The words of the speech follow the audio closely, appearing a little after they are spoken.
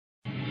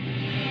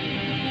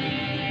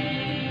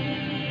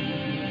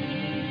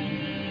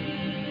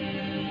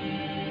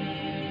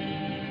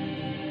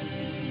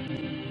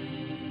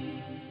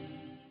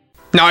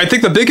Now, I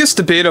think the biggest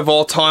debate of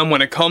all time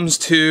when it comes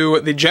to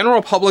the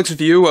general public's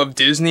view of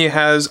Disney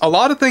has a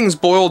lot of things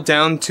boiled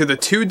down to the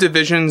two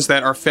divisions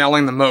that are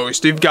failing the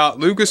most. You've got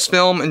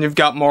Lucasfilm and you've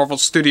got Marvel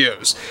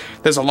Studios.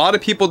 There's a lot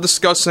of people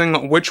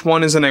discussing which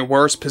one is in a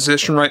worse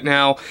position right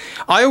now.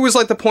 I always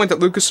like to point at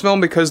Lucasfilm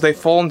because they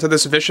fall into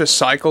this vicious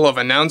cycle of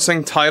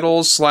announcing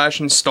titles /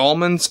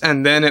 installments,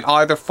 and then it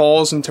either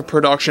falls into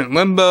production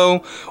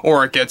limbo,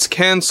 or it gets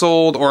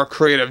cancelled, or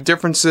creative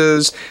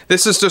differences.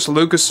 This is just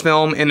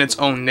Lucasfilm in its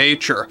own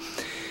nature.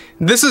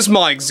 This is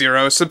Mike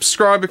Zero.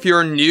 Subscribe if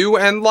you're new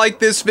and like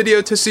this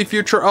video to see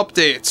future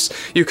updates.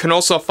 You can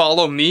also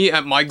follow me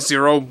at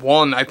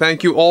Mike01. I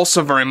thank you all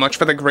so very much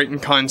for the great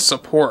and kind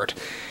support.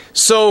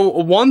 So,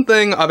 one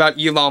thing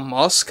about Elon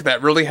Musk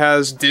that really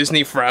has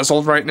Disney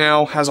frazzled right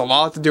now has a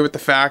lot to do with the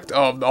fact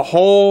of the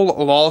whole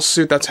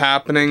lawsuit that's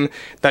happening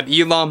that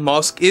Elon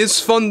Musk is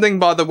funding,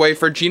 by the way,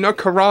 for Gina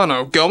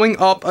Carano, going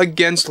up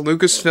against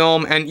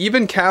Lucasfilm and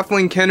even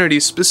Kathleen Kennedy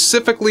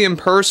specifically and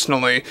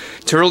personally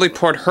to really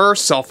put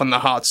herself in the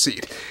hot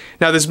seat.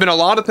 Now, there's been a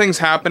lot of things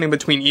happening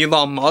between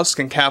Elon Musk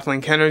and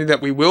Kathleen Kennedy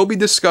that we will be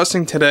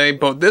discussing today,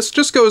 but this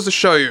just goes to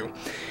show you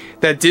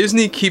that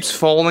Disney keeps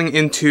falling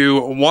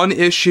into one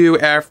issue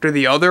after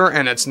the other,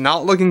 and it's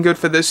not looking good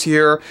for this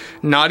year,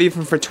 not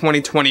even for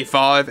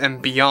 2025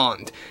 and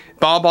beyond.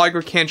 Bob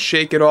Iger can't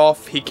shake it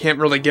off. He can't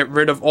really get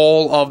rid of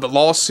all of the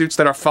lawsuits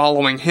that are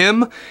following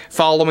him,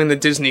 following the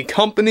Disney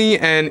company,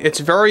 and it's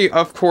very,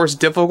 of course,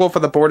 difficult for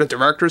the board of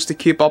directors to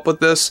keep up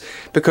with this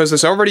because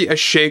there's already a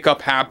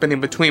shakeup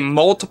happening between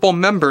multiple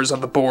members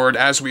of the board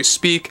as we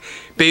speak,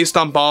 based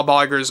on Bob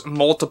Iger's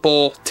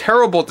multiple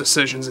terrible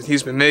decisions that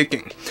he's been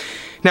making.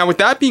 Now, with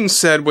that being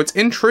said, what's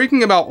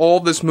intriguing about all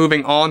of this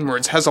moving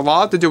onwards has a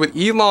lot to do with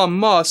Elon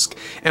Musk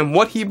and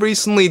what he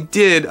recently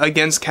did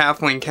against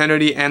Kathleen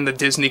Kennedy and the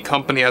Disney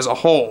company as a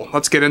whole.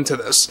 Let's get into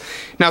this.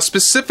 Now,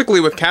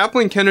 specifically, with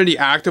Kathleen Kennedy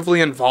actively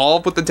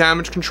involved with the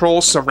damage control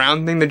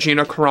surrounding the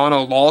Gina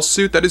Carano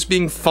lawsuit that is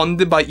being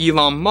funded by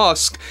Elon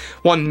Musk,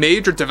 one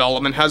major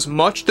development has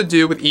much to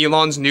do with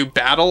Elon's new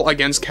battle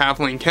against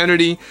Kathleen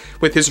Kennedy,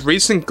 with his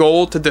recent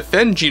goal to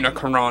defend Gina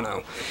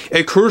Carano.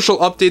 A crucial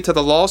update to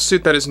the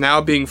lawsuit that is now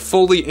being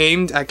fully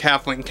aimed at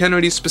Kathleen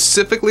Kennedy,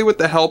 specifically with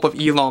the help of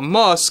Elon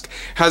Musk,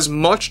 has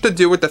much to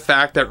do with the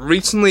fact that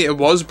recently it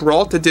was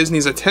brought to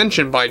Disney's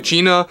attention by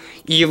Gina,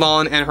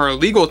 Elon, and her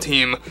legal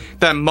team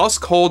that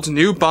Musk holds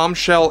new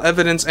bombshell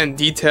evidence and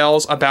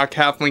details about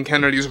Kathleen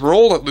Kennedy's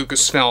role at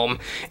Lucasfilm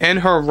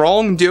and her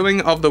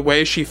wrongdoing of the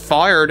way she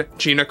fired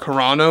Gina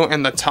Carano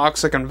and the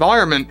toxic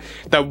environment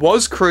that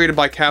was created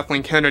by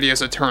Kathleen Kennedy,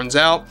 as it turns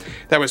out,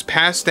 that was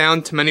passed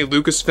down to many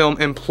Lucasfilm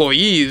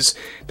employees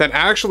that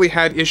actually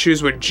had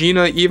issues with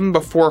Gina even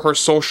before her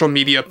social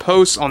media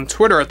posts on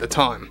Twitter at the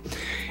time.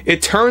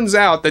 It turns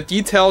out that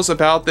details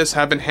about this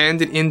have been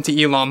handed in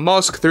to Elon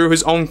Musk through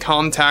his own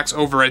contacts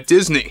over at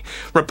Disney,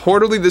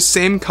 reportedly the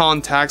same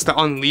contacts that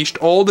unleashed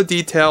all the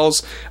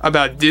details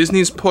about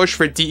Disney's push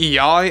for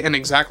DEI and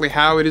exactly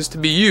how it is to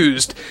be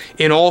used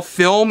in all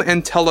film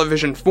and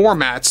television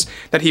formats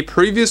that he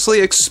previously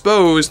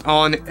exposed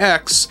on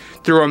X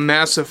through a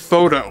massive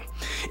photo.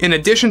 In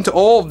addition to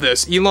all of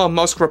this, Elon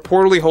Musk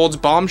reportedly holds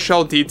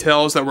bombshell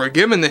details that were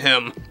given to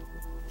him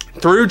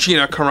through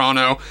Gina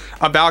Carano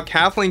about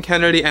Kathleen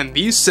Kennedy, and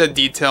these said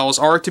details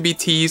are to be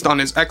teased on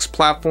his X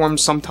platform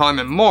sometime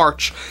in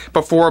March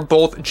before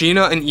both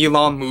Gina and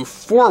Elon move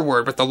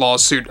forward with the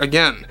lawsuit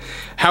again.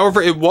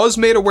 However, it was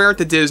made aware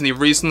to Disney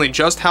recently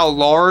just how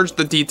large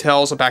the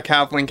details about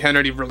Kathleen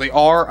Kennedy really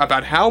are,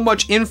 about how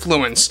much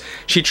influence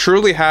she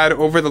truly had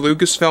over the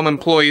Lucasfilm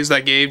employees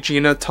that gave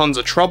Gina tons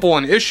of trouble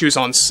and issues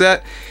on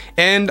set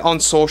and on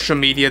social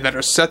media that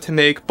are set to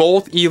make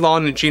both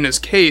Elon and Gina's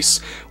case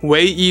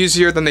way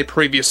easier than they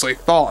previously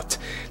thought.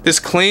 This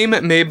claim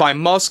made by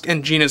Musk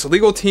and Gina's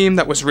legal team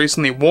that was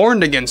recently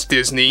warned against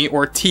Disney,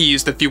 or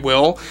teased if you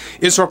will,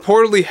 is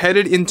reportedly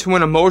headed into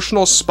an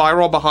emotional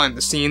spiral behind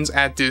the scenes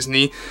at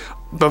Disney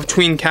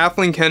between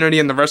Kathleen Kennedy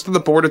and the rest of the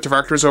board of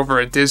directors over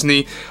at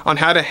Disney on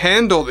how to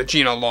handle the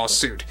Gina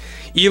lawsuit.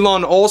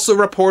 Elon also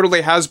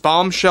reportedly has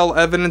bombshell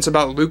evidence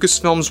about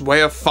Lucasfilm's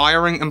way of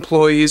firing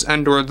employees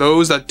and/or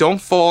those that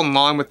don't fall in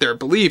line with their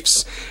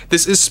beliefs.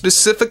 This is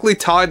specifically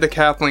tied to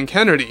Kathleen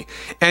Kennedy,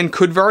 and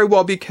could very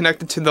well be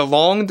connected to the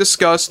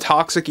long-discussed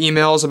toxic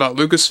emails about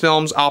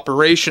Lucasfilm's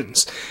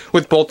operations,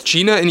 with both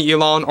Gina and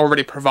Elon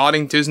already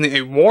providing Disney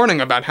a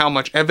warning about how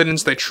much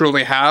evidence they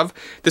truly have.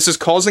 This is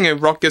causing a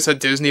ruckus at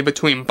Disney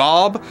between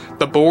Bob,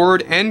 the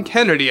board, and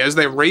Kennedy as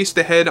they raced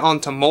ahead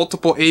onto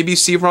multiple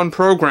ABC-run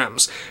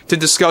programs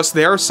to discuss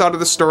their side of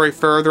the story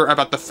further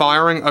about the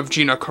firing of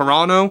Gina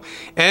Carano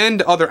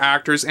and other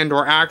actors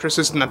and/or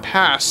actresses in the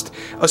past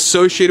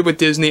associated with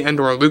Disney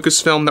and/or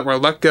Lucasfilm that were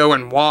let go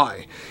and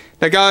why.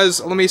 Now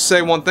guys, let me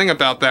say one thing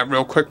about that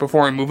real quick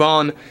before we move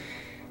on.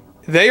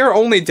 They are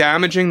only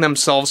damaging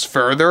themselves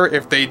further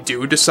if they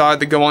do decide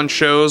to go on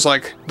shows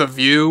like The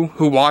View.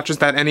 Who watches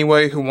that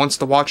anyway? Who wants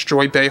to watch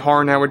Joy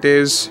Behar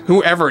nowadays?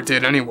 Whoever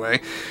did anyway.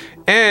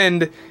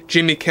 And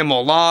Jimmy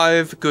Kimmel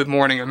Live, Good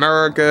Morning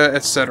America,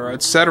 etc.,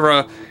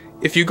 etc.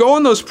 if you go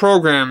on those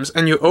programs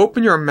and you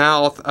open your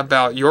mouth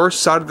about your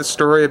side of the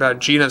story, about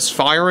Gina's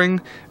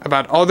firing,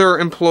 about other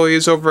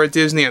employees over at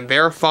Disney and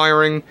their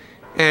firing,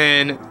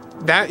 and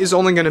that is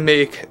only going to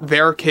make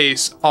their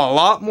case a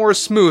lot more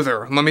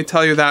smoother, let me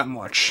tell you that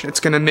much. It's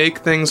going to make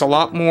things a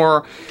lot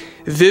more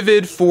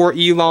vivid for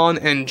Elon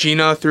and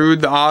Gina through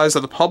the eyes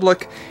of the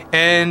public,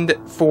 and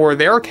for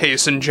their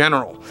case in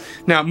general.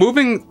 Now,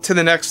 moving to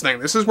the next thing,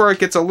 this is where it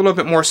gets a little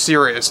bit more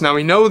serious. Now,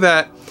 we know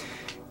that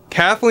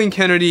Kathleen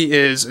Kennedy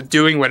is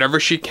doing whatever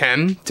she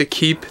can to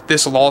keep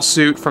this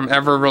lawsuit from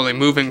ever really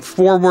moving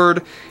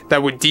forward.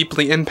 That would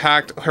deeply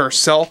impact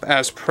herself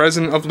as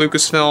president of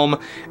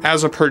Lucasfilm,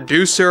 as a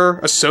producer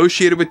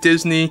associated with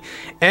Disney,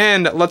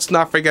 and let's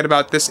not forget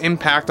about this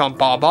impact on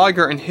Bob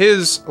Iger and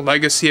his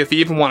legacy, if you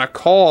even want to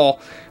call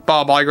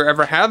Bob Iger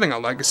ever having a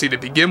legacy to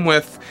begin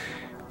with.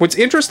 What's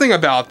interesting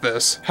about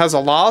this has a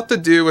lot to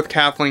do with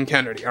Kathleen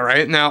Kennedy,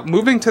 alright? Now,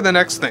 moving to the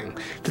next thing.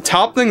 To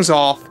top things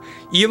off,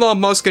 Elon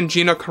Musk and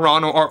Gina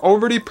Carano are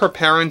already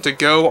preparing to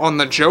go on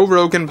the Joe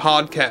Rogan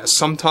podcast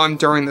sometime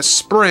during the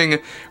spring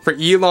for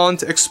Elon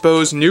to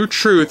expose new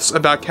truths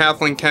about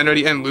Kathleen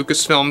Kennedy and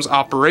Lucasfilm's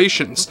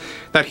operations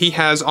that he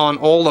has on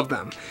all of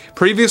them.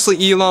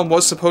 Previously, Elon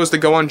was supposed to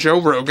go on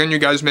Joe Rogan, you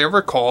guys may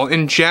recall,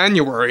 in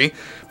January,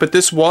 but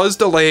this was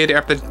delayed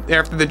after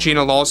the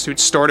Gina lawsuit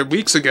started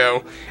weeks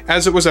ago,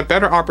 as it was a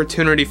better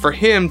opportunity for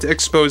him to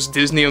expose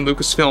Disney and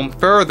Lucasfilm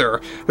further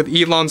with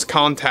Elon's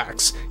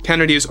contacts.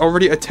 Kennedy is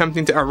already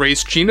attempting to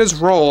erase Gina's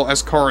role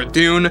as Cara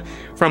Dune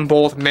from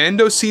both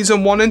Mando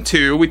Season 1 and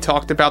 2, we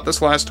talked about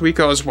this last week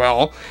as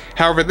well.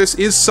 However, this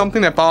is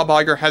something that Bob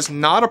Iger has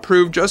not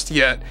approved just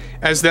yet,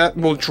 as that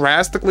will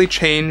drastically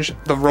change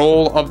the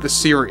role of the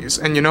series.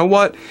 And you know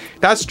what?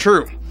 That's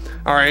true.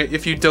 Alright,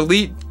 if you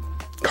delete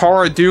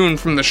Cara Dune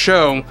from the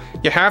show,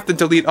 you have to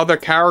delete other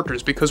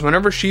characters, because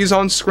whenever she's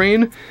on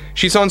screen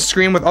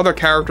with other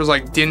characters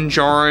like Din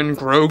Djarin,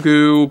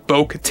 Grogu,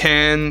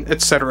 Bo-Katan,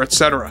 etc.,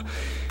 etc.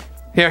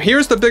 Now,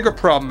 here's the bigger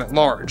problem at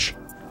large,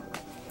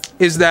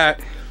 is that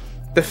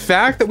the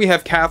fact that we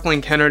have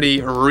Kathleen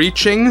Kennedy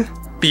reaching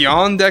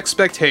beyond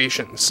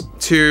expectations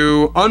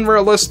to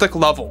unrealistic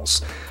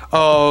levels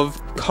of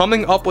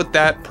coming up with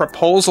that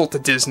proposal to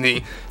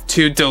Disney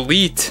to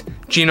delete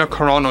Gina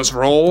Carano's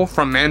role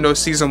from Mando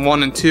Season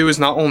 1 and 2 is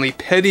not only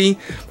petty,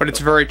 but it's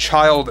very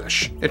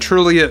childish. It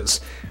truly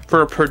is.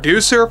 For a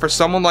producer, for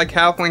someone like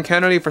Kathleen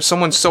Kennedy, for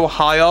someone so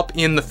high up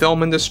in the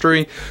film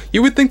industry,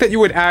 you would think that you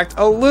would act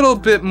a little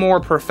bit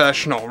more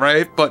professional,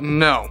 right? But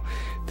no.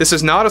 This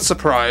is not a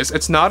surprise,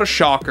 it's not a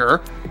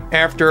shocker,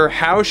 after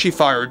how she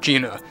fired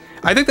Gina.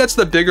 I think that's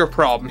the bigger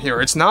problem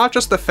here. It's not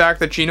just the fact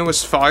that Gina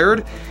was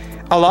fired.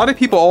 A lot of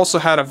people also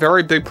had a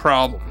very big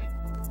problem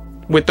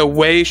with the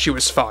way she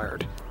was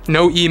fired.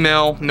 No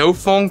email, no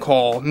phone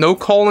call, no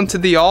call into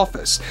the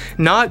office,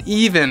 not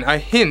even a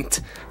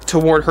hint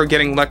toward her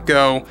getting let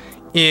go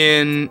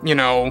in,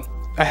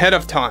 ahead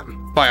of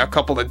time by a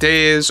couple of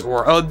days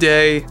or a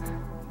day.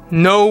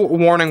 No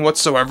warning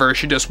whatsoever.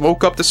 She just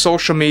woke up to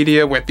social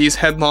media with these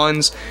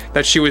headlines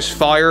that she was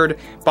fired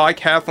by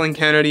Kathleen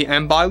Kennedy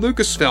and by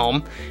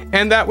Lucasfilm,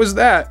 and that was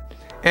that.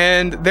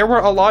 And there were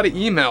a lot of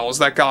emails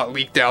that got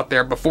leaked out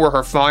there before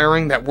her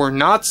firing that were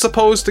not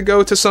supposed to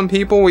go to some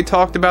people. We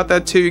talked about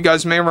that too. You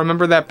guys may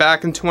remember that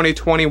back in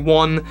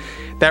 2021.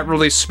 That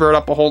really spurred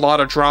up a whole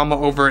lot of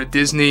drama over at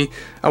Disney.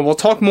 We'll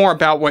talk more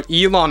about what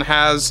Elon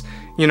has,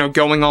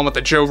 going on with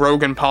the Joe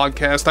Rogan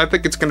podcast. I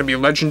think it's going to be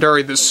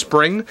legendary this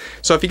spring.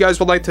 So if you guys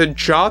would like to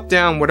jot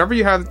down whatever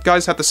you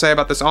guys have to say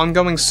about this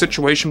ongoing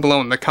situation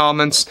below in the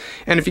comments.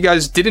 And if you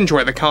guys did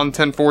enjoy the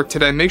content for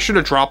today, make sure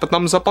to drop a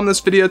thumbs up on this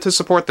video to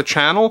support the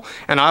channel.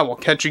 And I will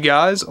catch you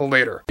guys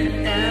later.